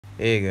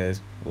Hey guys,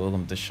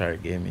 welcome to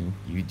Sharc Gaming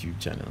YouTube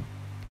channel.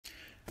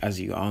 As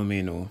you all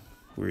may know,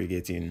 we're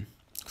getting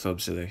club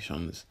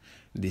selections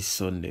this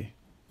Sunday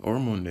or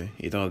Monday.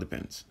 It all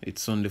depends.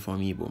 It's Sunday for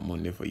me, but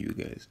Monday for you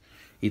guys.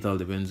 It all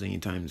depends on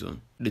your time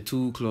zone. The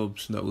two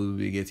clubs that we'll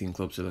be getting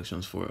club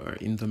selections for are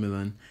Inter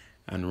Milan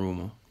and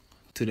Roma.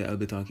 Today I'll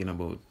be talking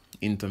about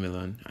Inter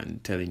Milan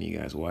and telling you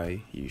guys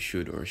why you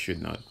should or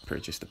should not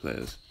purchase the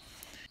players.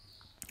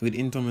 With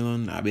Inter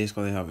Milan, I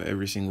basically have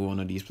every single one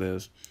of these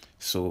players,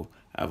 so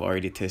I've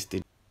already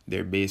tested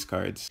their base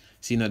cards.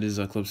 Seeing that this is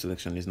a club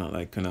selection, it's not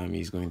like Konami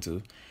is going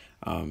to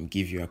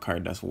give you a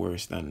card that's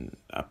worse than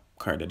a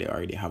card that they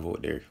already have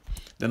out there.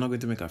 They're not going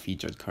to make a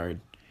featured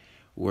card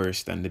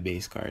worse than the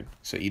base card,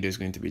 so either it's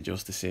going to be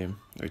just the same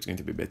or it's going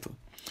to be better.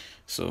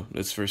 So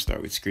let's first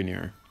start with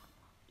Skriniar.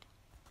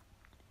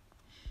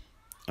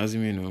 As you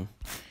may know,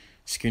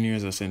 Skriniar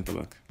is a centre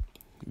back,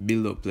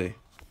 build up play.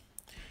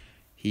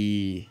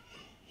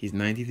 He's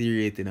 93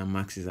 rated and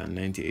max is at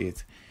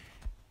 98.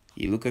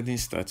 You look at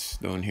his stats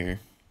down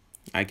here,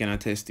 I can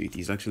attest to it.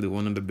 He's actually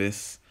one of the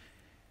best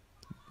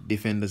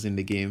defenders in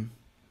the game.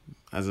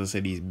 As I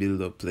said, he's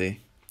build up play.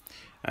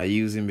 I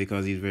use him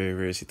because he's very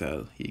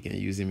versatile. You can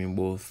use him in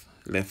both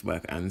left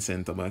back and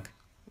centre back,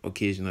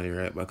 occasionally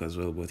right back as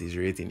well, but his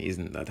rating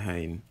isn't that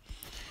high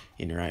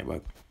in right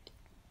back.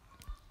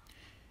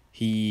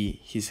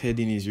 His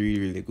heading is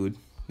really good,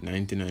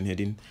 99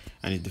 heading,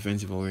 and his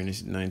defensive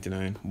awareness is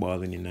 99,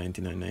 balling in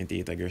 99,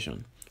 98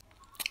 aggression.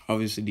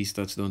 Obviously these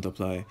stats don't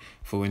apply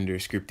for when they're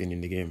scripting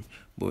in the game,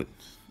 but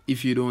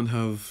if you don't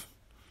have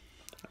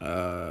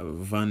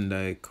Van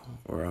Dijk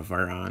or a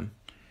Varane,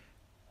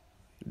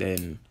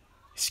 then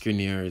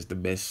Skriniar is the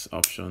best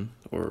option,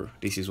 or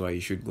this is why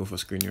you should go for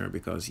Skriniar,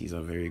 because he's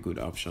a very good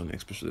option,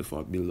 especially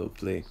for build up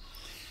play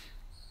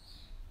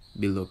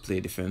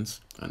defense.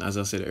 And as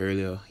I said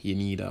earlier, you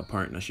need a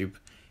partnership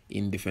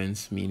in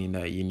defense, meaning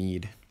that you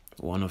need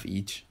one of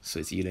each.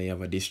 So it's either you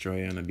have a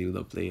destroyer and a build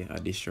up play, a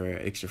destroyer,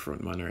 extra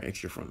front man, or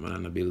extra front man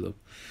and a build up.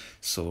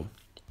 So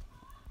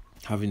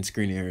having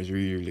Skriniar is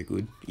really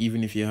good.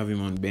 Even if you have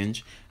him on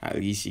bench, at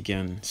least you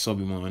can sub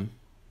him on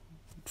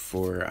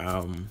for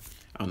an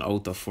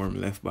out of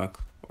form left back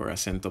or a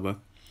centre back.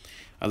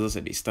 As I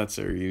said, his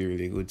stats are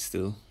really good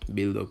still.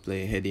 Build up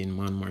play, heading,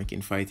 man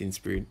marking, fighting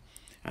spirit.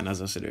 And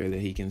as I said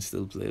earlier, he can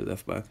still play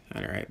left back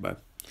and right back.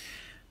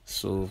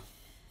 So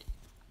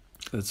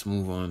let's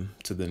move on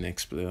to the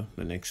next player.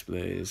 The next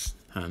player is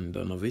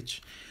Handanovic.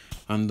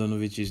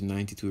 Handanovic is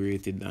 92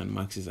 rated and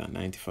max is at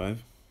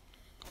 95.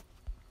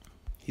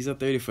 He's a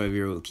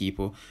 35-year-old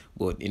keeper,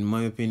 but in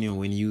my opinion,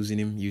 when using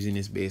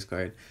his base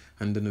card,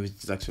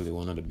 Handanovic is actually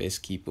one of the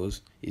best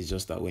keepers. It's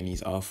just that when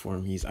he's off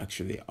form, he's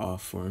actually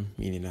off form,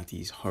 meaning that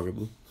he's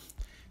horrible.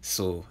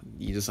 So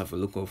you just have to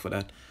look out for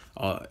that.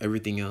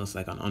 Everything else,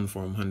 like an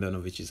on-form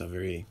Handanovic, is a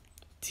very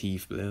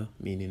thief player,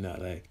 meaning that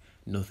like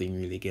nothing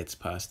really gets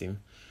past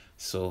him.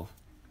 So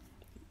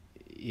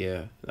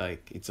yeah,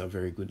 like it's a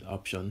very good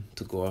option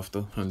to go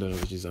after.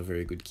 Handanovic is a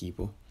very good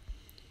keeper,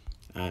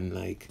 and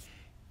like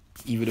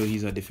even though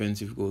he's a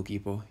defensive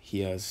goalkeeper, he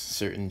has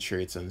certain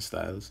traits and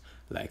styles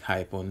like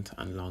high punt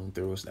and long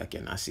throws that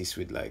can assist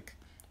with like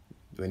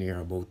when you're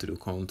about to do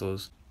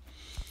counters.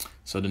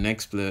 So the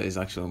next player is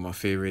actually my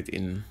favorite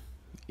in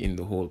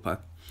the whole pack,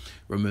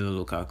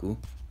 Romelu Lukaku.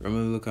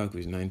 Romelu Lukaku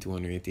is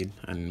 91 rated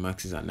and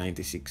max is at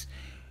 96.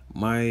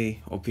 My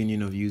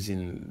opinion of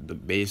using the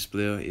base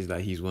player is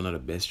that he's one of the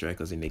best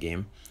strikers in the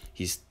game.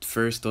 His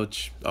first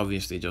touch,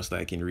 obviously just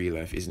like in real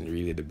life, isn't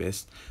really the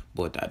best,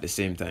 but at the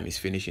same time his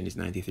finishing is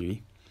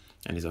 93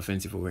 and his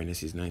offensive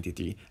awareness is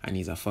 93, and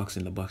he's a fox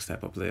in the box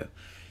type of player.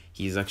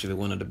 He's actually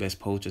one of the best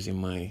poachers in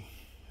my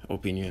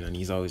opinion, and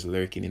he's always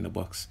lurking in the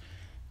box.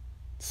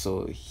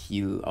 So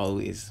he'll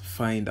always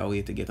find a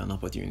way to get an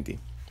opportunity.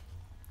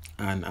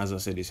 And as I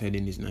said, his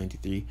heading is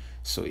 93.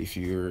 So if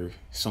you're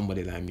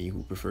somebody like me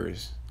who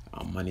prefers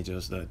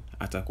managers that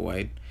attack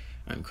wide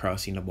and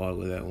crossing the ball,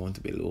 whether I want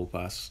to be low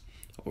pass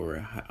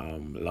or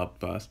lob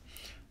pass,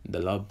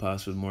 the lob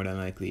pass would more than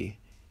likely,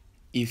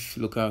 if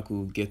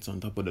Lukaku gets on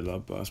top of the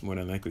lob pass, more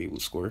than likely he will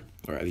score,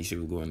 or at least he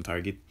will go on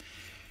target.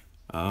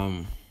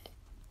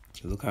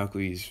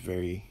 Lukaku is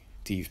very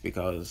thief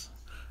because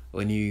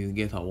when you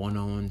get a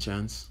one-on-one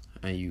chance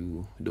and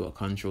you do a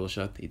control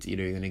shot, it's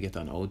either you're gonna get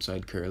an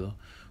outside curler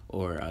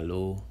or a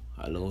low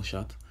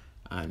shot,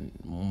 and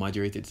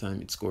majority of the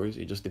time it scores.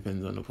 It just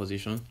depends on the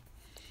position.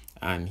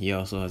 And he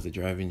also has the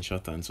driving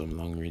shot and some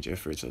long range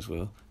efforts as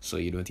well, so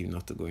you don't even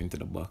have to go into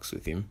the box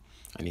with him,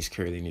 and his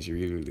curling is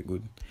really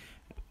good.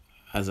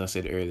 As I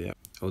said earlier,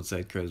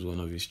 outside curl is one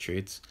of his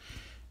traits,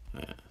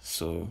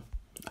 so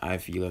I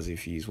feel as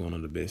if he's one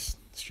of the best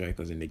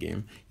strikers in the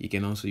game. You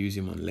can also use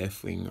him on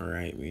left wing or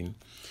right wing.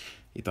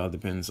 It all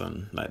depends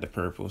on like the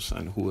purpose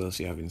and who else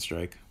you have in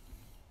strike.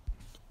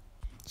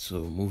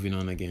 So moving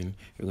on again,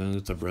 we're going to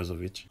go to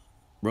Brozovic.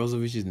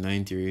 Brozovic is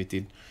 90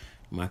 rated,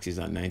 max is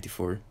at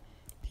 94.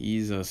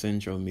 He's a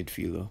central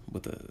midfielder,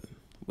 but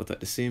at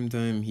the same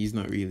time, he's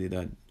not really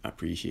that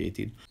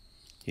appreciated.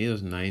 He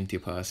has 90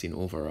 passing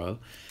overall.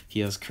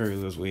 He has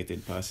curlers,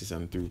 weighted passes,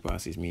 and through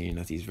passes, meaning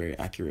that he's very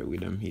accurate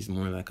with them. He's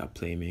more like a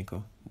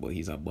playmaker, but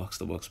he's a box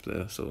to box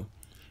player. So,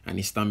 and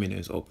his stamina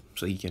is up,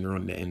 so he can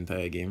run the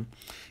entire game.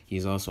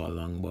 He's also a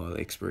long ball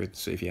expert.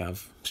 So if you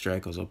have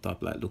strikers up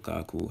top like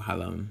Lukaku,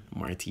 Haaland,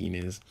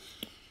 Martinez,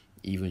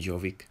 even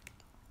Jovic,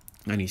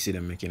 and you see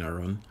them making a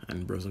run,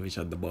 and Brozovic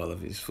had the ball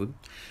of his foot,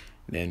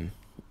 then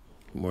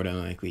more than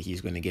likely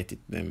he's going to get it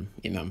them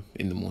in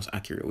the most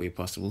accurate way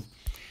possible.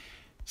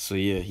 So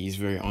yeah, he's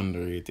very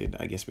underrated,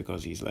 I guess,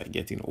 because he's like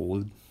getting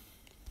old.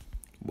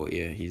 But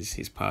yeah,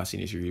 his passing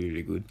is really,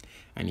 really good,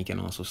 and he can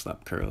also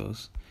slap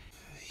curls.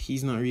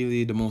 He's not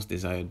really the most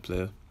desired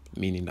player,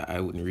 meaning that I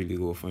wouldn't really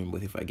go for him,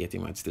 but if I get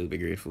him, I'd still be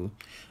grateful.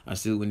 I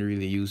still wouldn't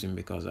really use him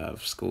because I have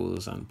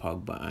Scholes and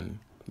Pogba and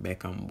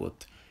Beckham,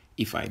 but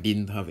if I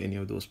didn't have any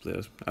of those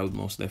players, I would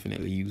most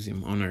definitely use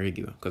him on a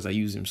regular, because I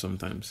use him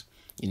sometimes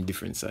in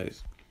different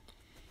size.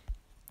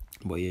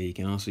 But yeah, you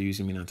can also use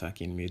him in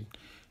attacking mid,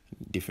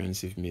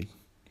 defensive mid.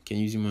 You can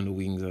use him on the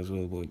wings as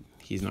well, but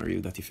he's not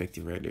really that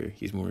effective right there.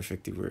 He's more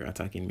effective where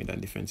attacking mid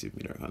and defensive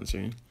mid are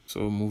concerned.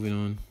 So moving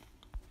on,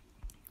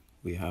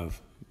 we have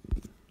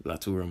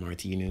Latura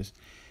Martinez,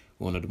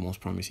 one of the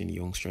most promising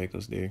young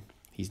strikers there.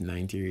 He's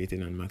 90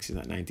 rated and Max is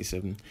at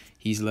 97.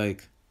 He's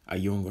like a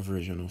younger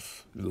version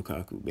of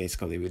Lukaku,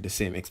 basically, with the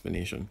same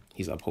explanation.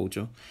 He's a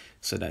poacher,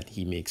 so that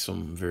he makes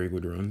some very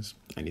good runs,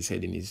 and his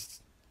heading is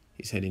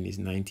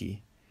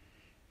 90,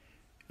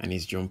 and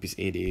his jump is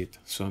 88.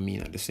 So I mean,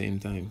 at the same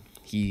time,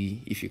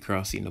 if you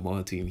cross in the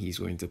ball to him, he's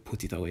going to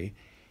put it away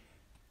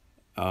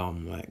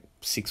like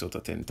 6 out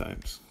of 10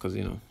 times, because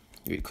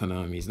with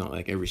Konami, it's not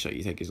like every shot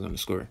you take is going to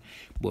score.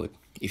 But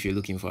if you're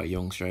looking for a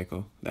young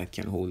striker that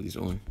can hold his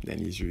own, then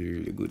he's really,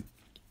 really good.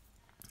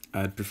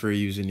 I'd prefer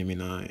using him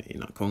in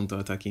a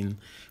counter-attacking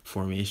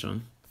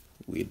formation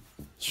with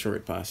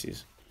short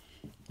passes,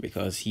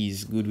 because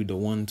he's good with the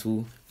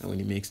 1-2, and when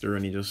he makes the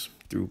run, he just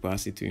through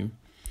pass it to him.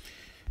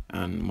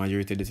 And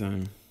majority of the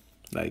time,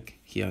 like,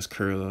 he has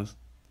curlers,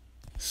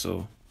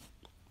 so,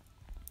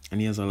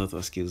 and he has a lot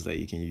of skills that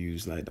you can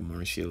use, like the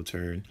Martial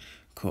turn,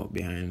 cut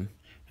behind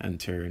and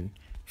turn,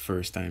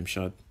 first time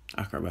shot,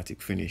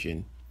 acrobatic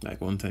finishing.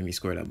 Like, one time he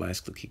scored a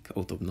bicycle kick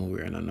out of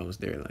nowhere, and I was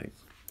there like,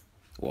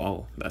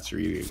 wow, that's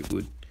really, really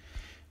good.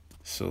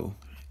 So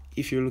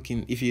if you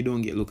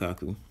don't get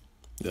Lukaku,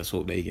 just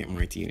hope that you get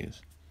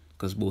Martinez,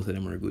 because both of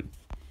them are good.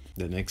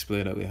 The next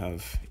player that we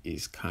have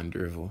is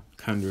Candreva.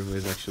 Candreva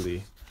is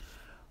actually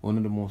one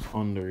of the most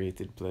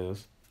underrated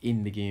players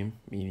in the game,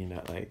 meaning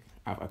that, like,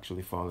 I've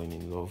actually fallen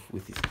in love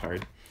with his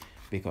card,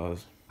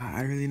 because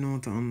I really know how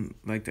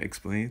to to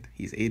explain it.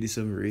 He's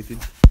 87 rated,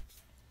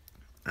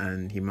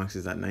 and he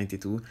maxes at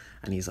 92,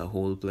 and he's a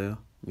whole player,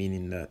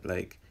 meaning that,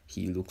 like,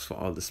 he looks for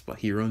all the spot.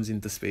 He runs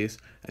into space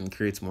and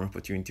creates more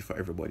opportunity for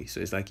everybody. So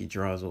it's like he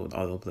draws out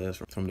all the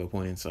players from the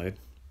opponent's side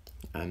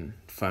and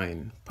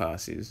find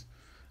passes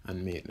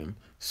and make them.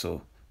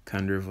 So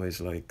Candreva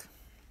is like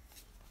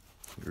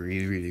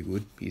really, really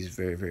good. He's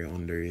very, very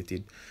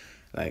underrated.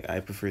 Like,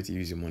 I prefer to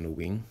use him on the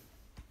wing.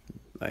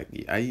 Like,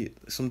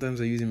 sometimes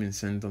I use him in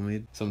center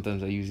mid,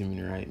 sometimes I use him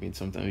in right mid,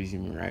 sometimes I use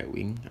him in right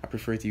wing. I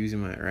prefer to use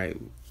him at right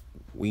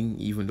wing,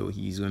 even though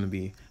he's going to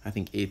be, I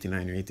think,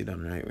 89 rated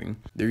on right wing.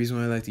 The reason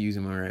why I like to use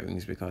him on right wing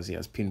is because he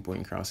has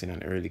pinpoint crossing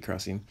and early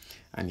crossing,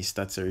 and his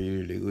stats are really,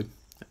 really good.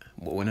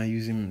 But when I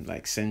use him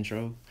like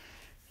central,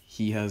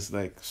 he has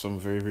like some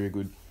very, very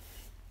good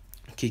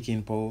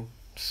kicking power,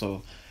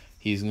 so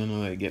he's gonna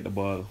like get the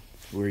ball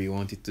where you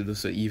want it to do.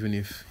 So even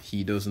if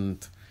he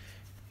doesn't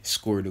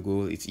score the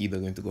goal, it's either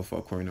going to go for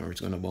a corner or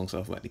it's going to bounce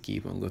off at the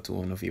keeper and go to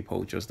one of your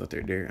poachers that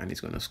are there, and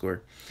it's going to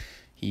score.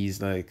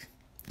 He's like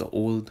the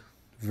old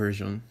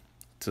version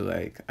to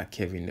like a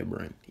Kevin De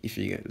Bruyne. If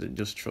you get,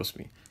 just trust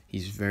me,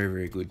 he's very,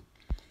 very good.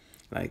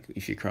 Like,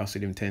 if you cross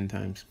with him 10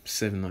 times,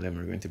 7 of them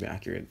are going to be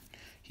accurate.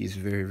 He's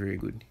very, very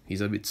good.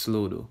 He's a bit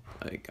slow though.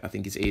 Like, I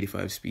think it's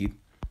 85 speed,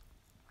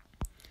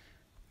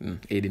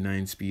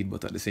 89 speed,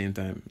 but at the same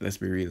time, let's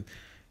be real,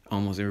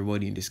 almost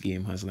everybody in this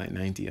game has like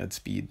 90 at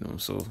speed now,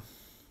 so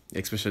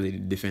especially the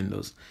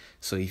defenders.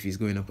 So if he's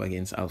going up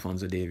against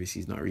Alphonso Davies,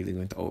 he's not really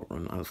going to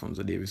outrun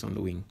Alphonso Davies on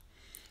the wing.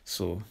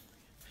 So,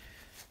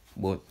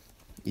 but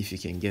if you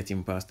can get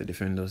him past the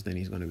defenders, then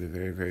he's going to be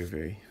very, very,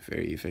 very,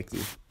 very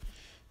effective.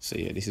 So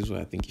yeah, this is why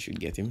I think you should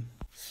get him.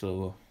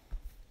 So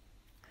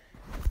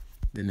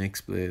the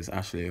next player is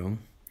Ashley Young,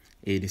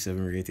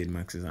 87 rated,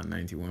 maxes at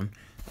 91.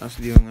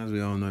 Ashley Young, as we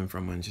all know him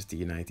from Manchester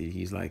United,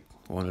 he's like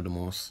one of the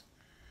most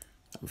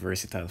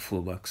versatile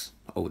fullbacks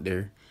out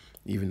there,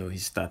 even though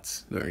his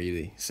stats don't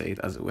really say it.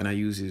 As when I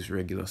use his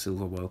regular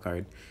silver ball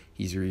card,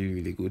 he's really,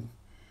 really good,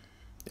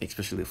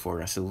 especially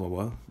for a silver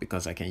ball,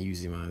 because I can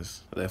use him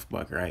as left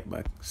back, right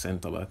back,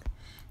 centre back.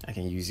 I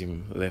can use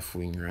him left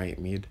wing, right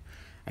mid.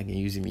 I can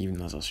use him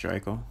even as a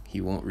striker.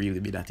 He won't really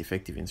be that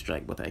effective in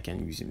strike, but I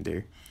can use him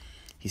there.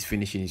 His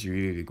finishing is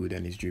really, really good,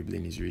 and his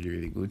dribbling is really,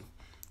 really good.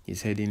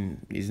 His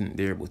heading isn't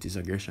there, but his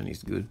aggression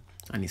is good.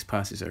 And his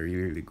passes are really,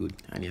 really good.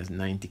 And he has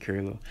 90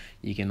 curler.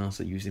 You can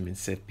also use him in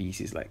set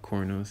pieces like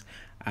corners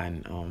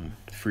and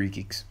free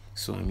kicks.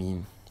 So, I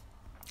mean,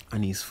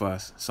 and he's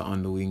fast. So,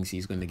 on the wings,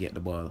 he's going to get the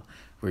ball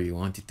where you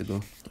want it to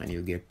go. And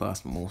he'll get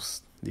past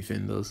most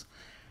defenders.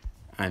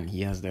 And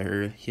he has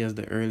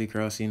the early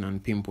crossing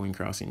and pinpoint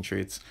crossing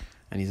traits.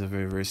 And he's a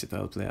very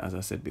versatile player, as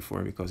I said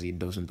before, because he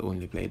doesn't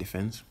only play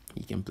defense.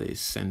 He can play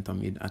center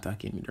mid,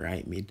 attacking mid,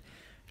 right mid,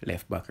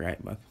 left back,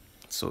 right back.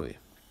 So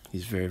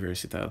he's very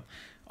versatile.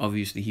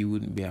 Obviously, he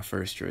wouldn't be a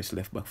first choice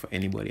left back for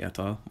anybody at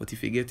all. But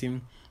if you get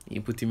him,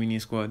 you put him in your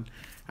squad,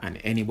 and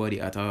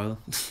anybody at all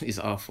is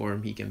off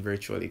form, he can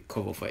virtually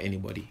cover for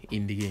anybody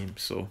in the game.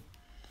 So,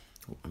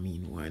 I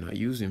mean, why not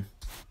use him?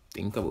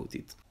 Think about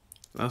it.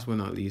 Last but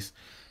not least,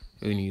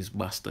 we're going to use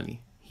Bastoni.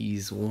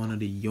 He's one of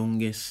the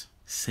youngest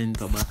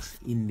centre backs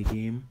in the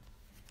game,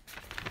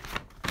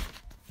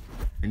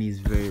 and he's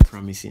very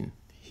promising.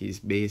 His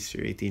base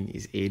rating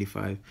is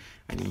 85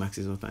 and he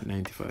maxes out at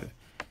 95.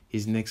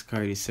 His next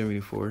card is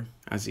 74,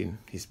 as in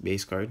his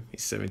base card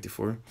is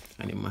 74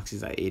 and it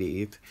maxes at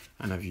 88,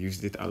 and I've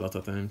used it a lot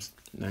of times.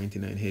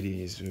 99 heading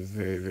is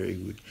very, very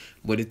good.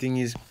 But the thing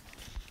is,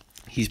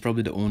 he's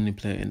probably the only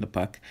player in the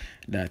pack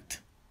that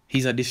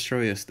he's a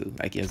destroyer still.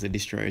 Like, he has a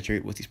destroyer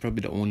trait, but he's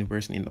probably the only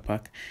person in the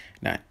pack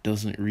that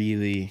doesn't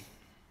really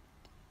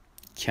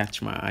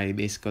catch my eye,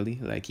 basically.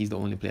 Like, he's the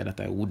only player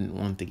that I wouldn't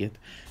want to get,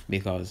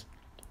 because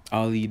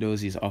all he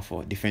does is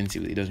offer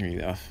defensively. He doesn't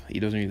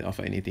really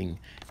offer anything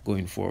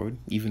going forward.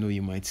 Even though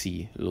you might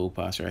see low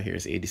pass right here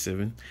is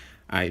 87,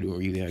 I don't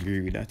really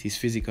agree with that. His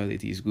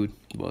physicality is good,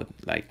 but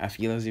like, I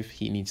feel as if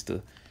he needs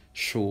to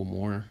show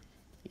more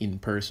in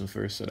person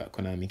first, so that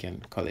Konami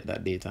can collect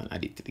that data and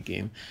add it to the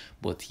game.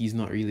 But he's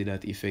not really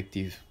that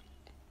effective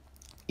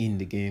in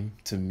the game,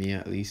 to me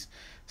at least.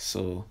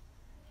 So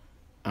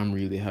I'm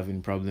really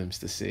having problems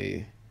to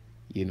say,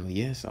 you know,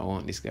 yes, I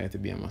want this guy to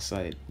be on my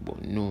side,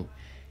 but no.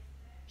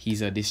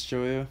 He's a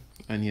destroyer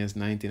and he has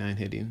 99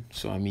 heading.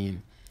 So, I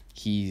mean,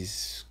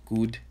 he's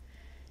good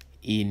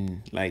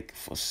in, like,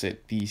 for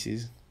set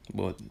pieces,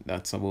 but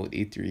that's about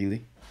it,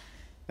 really.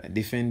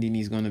 Defending,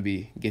 he's going to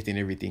be getting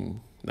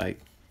everything, like,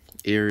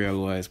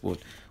 aerial-wise, but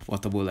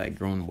what about, like,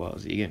 ground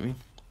balls? You get me?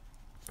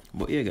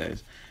 But, yeah,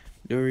 guys,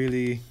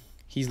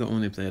 he's the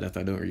only player that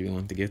I don't really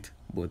want to get.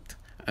 But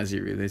as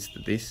it relates to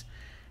this,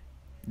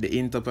 the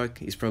Inter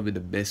pack is probably the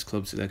best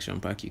club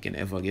selection pack you can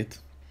ever get.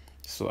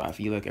 So I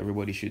feel like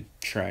everybody should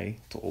try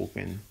to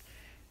open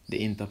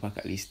the Inter pack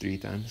at least 3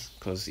 times,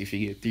 because if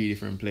you get 3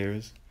 different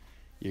players,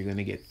 you're going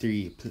to get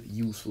 3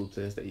 useful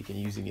players that you can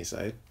use in your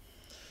side.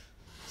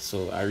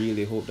 So I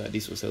really hope that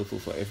this was helpful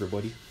for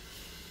everybody.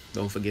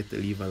 Don't forget to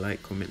leave a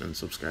like, comment, and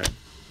subscribe.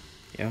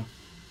 Yeah,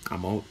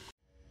 I'm out.